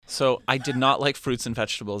So I did not like fruits and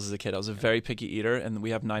vegetables as a kid. I was a very picky eater, and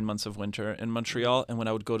we have 9 months of winter in Montreal. And when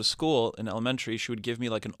I would go to school in elementary, she would give me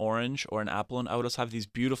like an orange or an apple, and I would also have these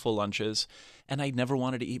beautiful lunches. And I never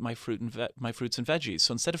wanted to eat my fruits and veggies.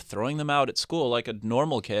 So instead of throwing them out at school like a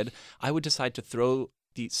normal kid, I would decide to throw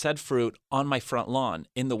the said fruit on my front lawn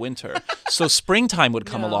in the winter. So springtime would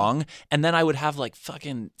come along, and then I would have like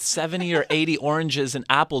fucking 70 or 80 oranges and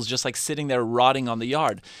apples just like sitting there rotting on the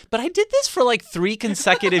yard. But I did this for like 3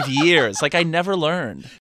 consecutive years. Like I never learned.